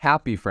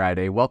Happy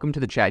Friday. Welcome to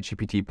the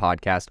ChatGPT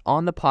podcast.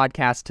 On the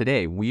podcast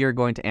today, we are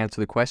going to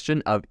answer the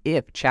question of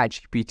if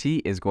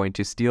ChatGPT is going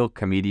to steal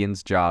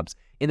comedians' jobs.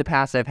 In the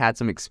past, I've had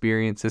some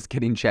experiences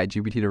getting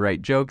ChatGPT to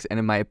write jokes, and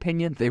in my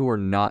opinion, they were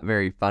not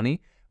very funny.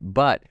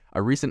 But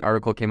a recent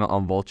article came out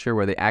on Vulture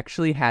where they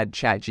actually had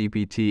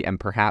ChatGPT,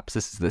 and perhaps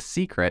this is the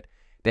secret,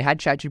 they had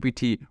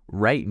ChatGPT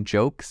write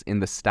jokes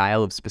in the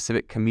style of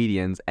specific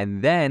comedians,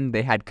 and then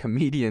they had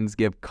comedians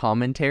give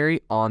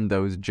commentary on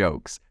those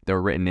jokes. They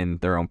were written in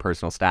their own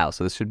personal style,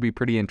 so this should be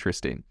pretty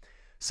interesting.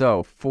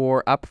 So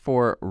for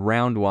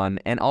round one,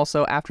 and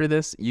also after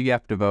this, you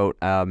have to vote.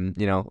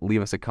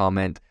 Leave us a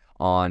comment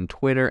on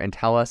Twitter and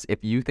tell us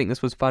if you think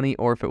this was funny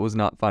or if it was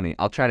not funny.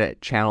 I'll try to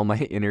channel my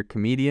inner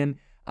comedian.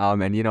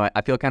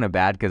 I feel kind of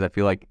bad because I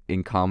feel like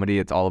in comedy,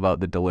 it's all about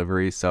the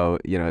delivery. So,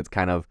 it's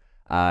kind of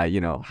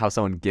how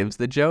someone gives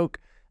the joke.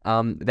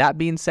 That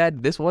being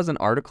said, this was an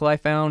article I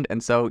found,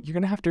 and so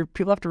people have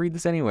to read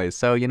this anyways.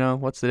 So,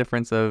 what's the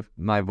difference of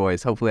my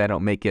voice? Hopefully I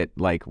don't make it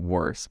like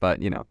worse, but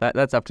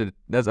that's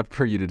up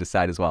for you to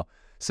decide as well.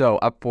 So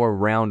up for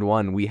round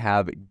one, we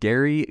have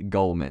Gary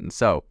Gulman.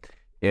 So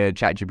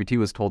ChatGPT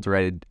was told to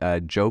write a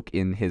joke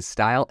in his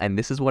style, and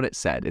this is what it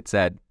said. It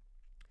said,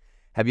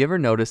 "Have you ever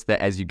noticed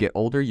that as you get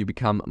older, you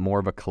become more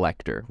of a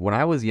collector? When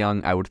I was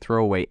young, I would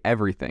throw away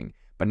everything.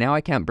 But now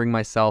I can't bring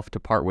myself to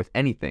part with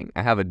anything.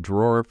 I have a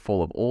drawer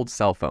full of old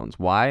cell phones.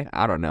 Why?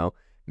 I don't know.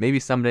 Maybe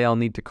someday I'll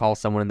need to call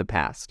someone in the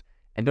past.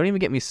 And don't even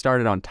get me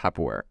started on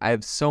Tupperware. I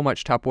have so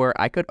much Tupperware,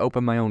 I could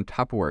open my own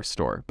Tupperware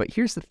store. But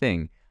here's the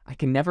thing. I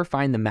can never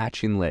find the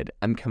matching lid.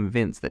 I'm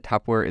convinced that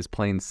Tupperware is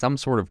playing some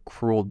sort of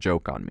cruel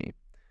joke on me."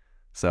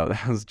 So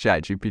that was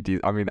ChatGPT.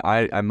 I mean,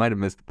 I might have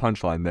missed the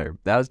punchline there.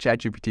 That was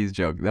ChatGPT's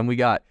joke. Then we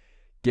got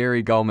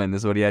Gary Gulman.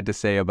 This is what he had to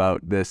say about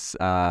this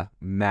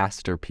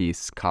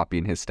masterpiece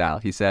copying his style.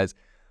 He says,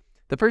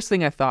 "The first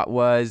thing I thought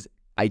was,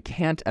 I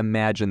can't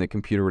imagine the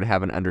computer would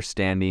have an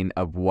understanding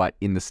of what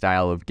in the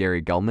style of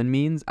Gary Gulman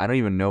means. I don't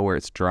even know where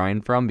it's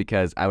drawing from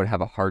because I would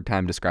have a hard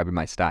time describing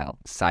my style."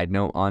 Side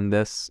note on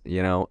this,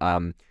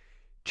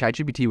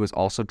 ChatGPT was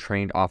also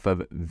trained off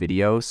of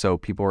video, so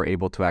people were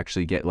able to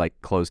actually get like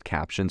closed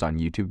captions on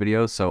YouTube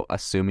videos. So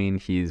assuming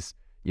he's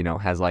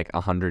has like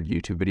 100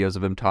 YouTube videos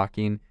of him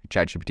talking,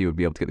 ChatGPT would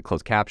be able to get the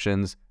closed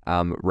captions,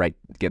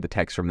 get the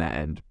text from that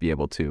and be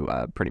able to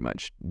pretty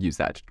much use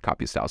that to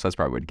copy style. So that's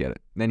probably where to get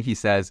it. Then he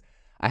says,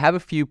 "I have a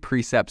few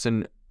precepts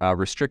and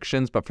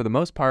restrictions, but for the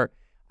most part,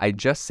 I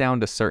just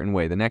sound a certain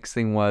way." The next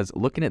thing was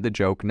looking at the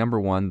joke. Number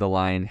one, the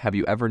line, "Have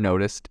you ever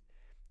noticed?"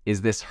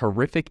 is this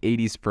horrific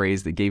 80s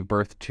phrase that gave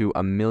birth to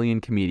a million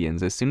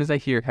comedians. As soon as I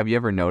hear, "Have you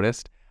ever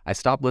noticed?" I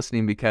stop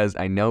listening because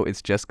I know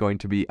it's just going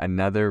to be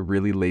another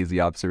really lazy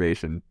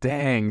observation.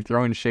 Dang,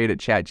 throwing shade at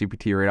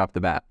ChatGPT right off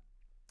the bat.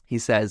 He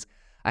says,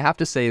 "I have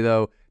to say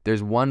though,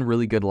 there's one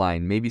really good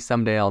line. Maybe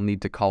someday I'll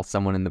need to call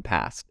someone in the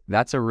past."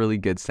 That's a really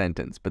good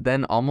sentence. But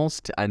then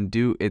almost to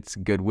undo its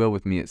goodwill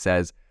with me, it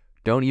says,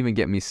 "Don't even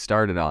get me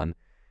started on."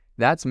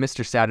 That's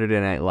Mr. Saturday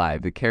Night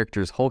Live. The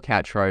character's whole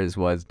catchphrase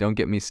was, "Don't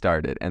get me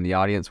started," and the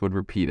audience would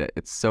repeat it.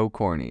 It's so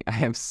corny. I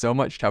have so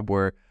much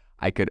Tupperware,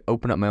 I could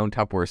open up my own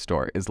Tupperware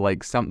store. Is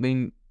like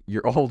something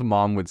your old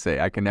mom would say.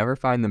 "I can never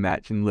find the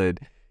matching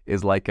lid,"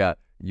 is like a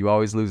 "you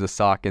always lose a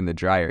sock in the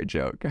dryer"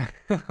 joke.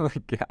 Oh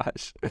my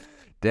gosh.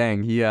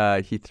 Dang,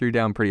 he threw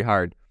down pretty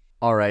hard.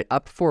 All right,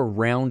 up for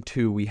round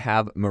two, we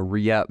have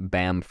Maria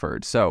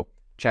Bamford. So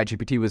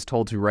ChatGPT was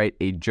told to write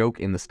a joke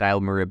in the style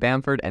of Maria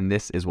Bamford, and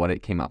this is what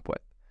it came up with.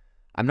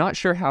 "I'm not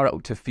sure how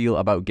to feel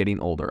about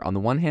getting older. On the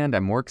one hand,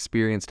 I'm more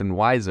experienced and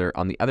wiser.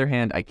 On the other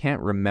hand, I can't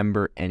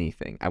remember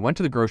anything. I went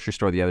to the grocery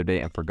store the other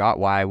day and forgot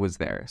why I was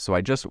there. So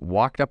I just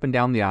walked up and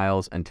down the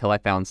aisles until I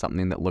found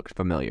something that looked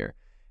familiar.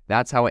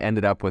 That's how I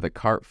ended up with a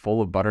cart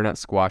full of butternut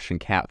squash and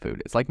cat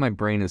food. It's like my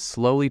brain is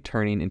slowly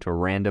turning into a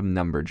random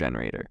number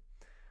generator."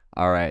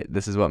 All right,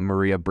 this is what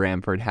Maria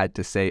Bamford had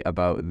to say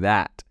about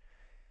that.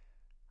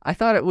 I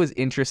thought it was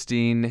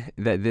interesting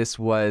that this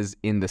was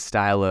in the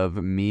style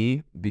of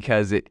me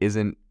because it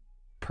isn't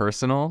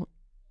personal.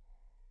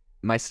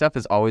 My stuff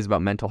is always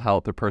about mental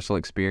health or personal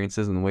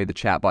experiences, and the way the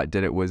chatbot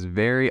did it was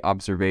very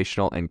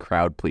observational and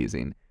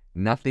crowd-pleasing.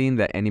 Nothing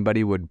that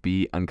anybody would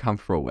be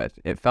uncomfortable with.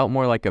 It felt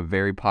more like a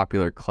very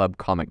popular club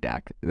comic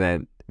deck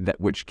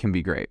which can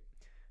be great.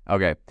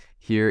 Okay,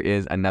 here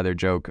is another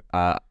joke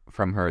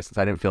from her, since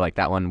I didn't feel like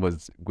that one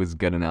was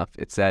good enough.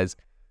 It says,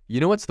 "You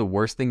know what's the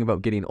worst thing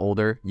about getting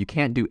older? You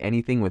can't do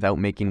anything without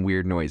making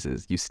weird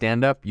noises. You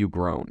stand up, you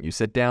groan. You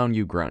sit down,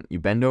 you grunt. You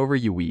bend over,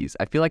 you wheeze.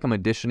 I feel like I'm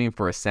auditioning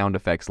for a sound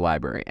effects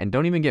library. And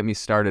don't even get me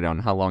started on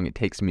how long it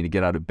takes me to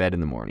get out of bed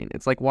in the morning.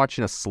 It's like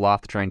watching a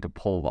sloth trying to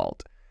pole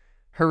vault."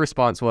 Her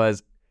response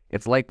was,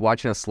 "It's like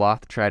watching a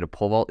sloth try to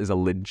pole vault" is a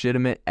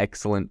legitimate,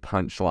 excellent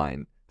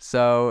punchline.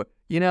 So,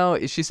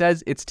 she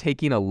says it's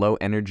taking a low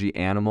energy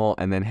animal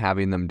and then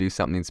having them do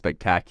something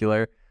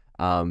spectacular.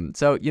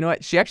 So you know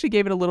what? She actually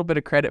gave it a little bit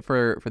of credit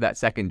for that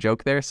second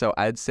joke there. So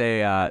I'd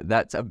say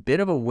that's a bit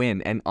of a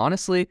win. And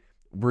honestly,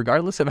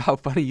 regardless of how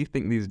funny you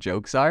think these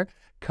jokes are,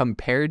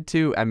 compared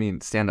to,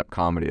 stand-up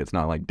comedy, it's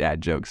not like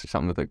dad jokes or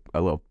something with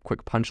a little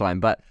quick punchline.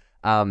 But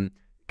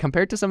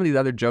Compared to some of these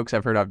other jokes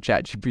I've heard of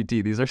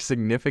ChatGPT, these are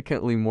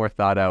significantly more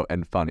thought out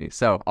and funny.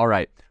 So, all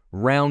right,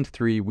 round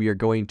 3, we are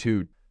going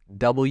to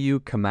W.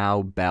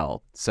 Kamau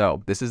Bell.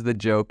 So, this is the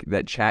joke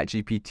that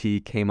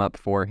ChatGPT came up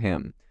for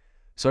him.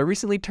 So I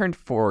recently turned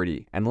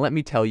 40, and let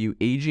me tell you,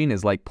 aging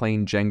is like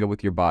playing Jenga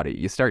with your body.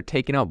 You start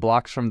taking out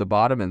blocks from the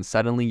bottom, and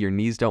suddenly your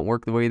knees don't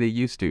work the way they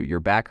used to.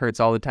 Your back hurts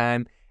all the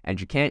time, and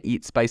you can't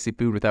eat spicy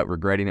food without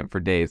regretting it for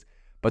days.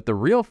 But the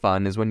real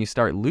fun is when you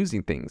start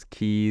losing things.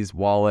 Keys,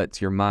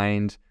 wallets, your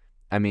mind.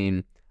 I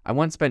mean, I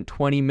once spent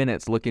 20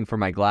 minutes looking for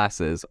my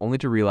glasses, only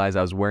to realize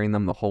I was wearing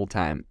them the whole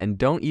time. And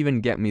don't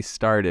even get me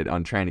started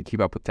on trying to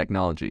keep up with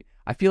technology.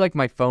 I feel like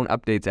my phone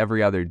updates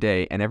every other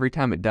day, and every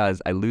time it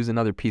does, I lose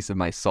another piece of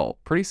my soul.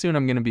 Pretty soon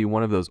I'm going to be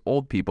one of those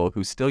old people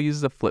who still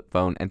uses a flip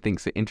phone and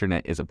thinks the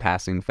internet is a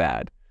passing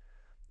fad.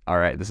 All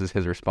right, this is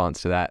his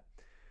response to that.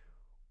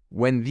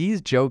 When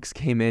these jokes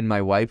came in,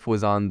 my wife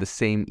was on the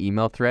same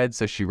email thread,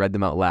 so she read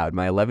them out loud.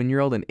 My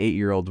 11-year-old and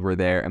 8-year-old were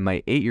there, and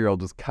my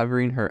 8-year-old was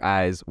covering her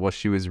eyes while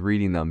she was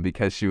reading them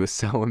because she was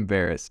so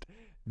embarrassed.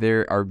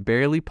 There are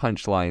barely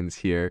punchlines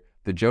here.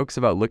 The jokes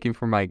about looking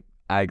for my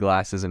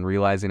eyeglasses and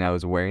realizing I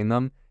was wearing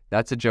them,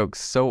 that's a joke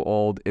so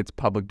old, it's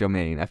public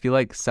domain. I feel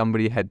like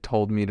somebody had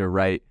told me to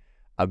write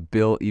a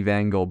Bill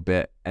Evangel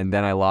bit, and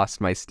then I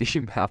lost my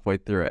steam halfway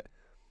through it.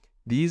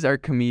 There are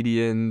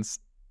comedians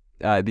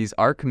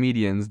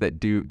that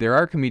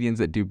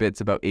do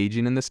bits about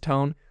aging in this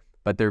tone,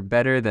 but they're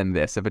better than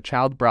this. If a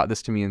child brought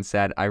this to me and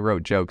said, I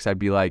wrote jokes, I'd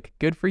be like,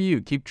 good for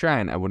you, keep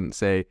trying. I wouldn't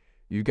say,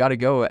 you gotta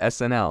go at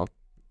SNL.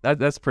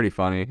 That's pretty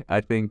funny. I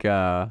think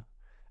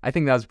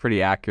that was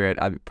pretty accurate.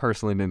 I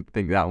personally didn't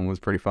think that one was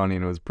pretty funny,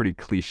 and it was pretty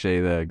cliche,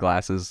 the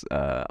glasses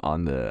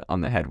on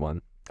the head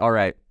one. All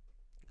right,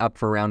 up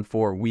for round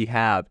 4, we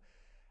have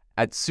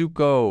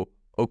Atsuko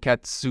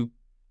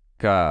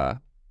Okatsuka.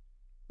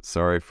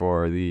 Sorry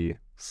for the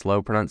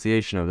slow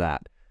pronunciation of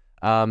that.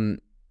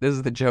 This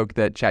is the joke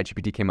that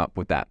ChatGPT came up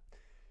with that.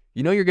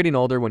 You know you're getting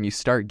older when you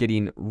start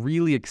getting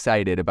really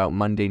excited about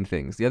mundane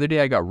things. The other day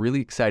I got really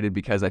excited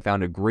because I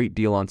found a great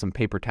deal on some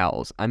paper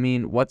towels. I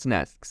mean, what's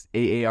next?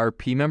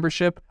 AARP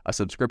membership? A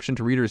subscription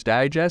to Reader's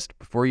Digest?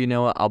 Before you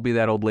know it, I'll be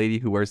that old lady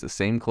who wears the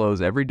same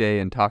clothes every day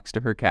and talks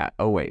to her cat.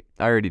 Oh wait,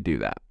 I already do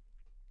that.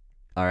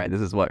 All right,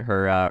 this is what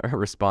her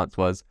response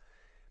was.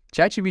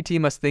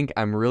 ChatGPT must think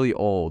I'm really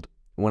old.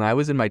 When I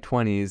was in my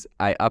 20s,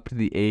 I upped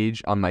the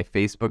age on my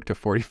Facebook to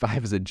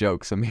 45 as a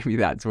joke, so maybe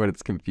that's what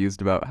it's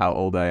confused about how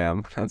old I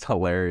am. That's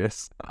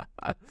hilarious.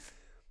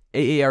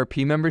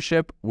 AARP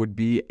membership would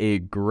be a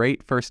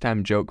great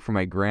first-time joke for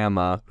my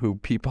grandma, who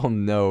people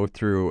know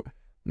through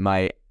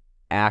my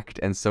act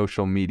and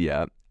social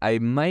media. I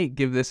might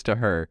give this to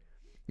her.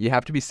 You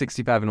have to be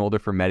 65 and older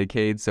for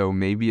Medicaid, so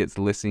maybe it's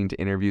listening to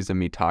interviews of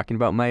me talking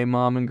about my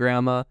mom and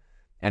grandma,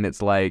 and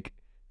it's like,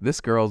 this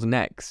girl's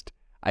next.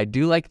 I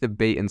do like the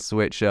bait and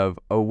switch of,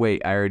 oh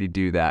wait, I already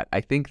do that. I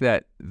think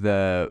that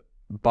the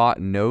bot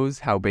knows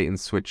how bait and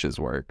switches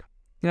work.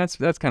 Yeah,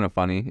 that's kind of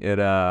funny. It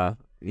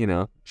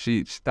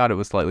she thought it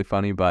was slightly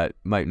funny, but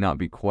might not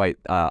be quite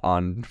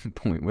on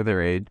point with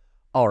her age.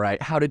 All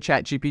right, how did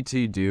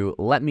ChatGPT do?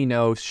 Let me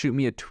know. Shoot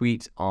me a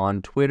tweet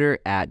on Twitter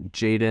at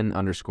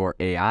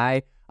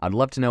Jaden_AI. I'd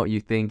love to know what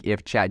you think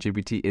if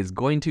ChatGPT is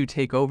going to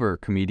take over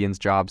comedians'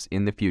 jobs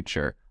in the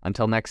future.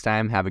 Until next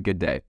time, have a good day.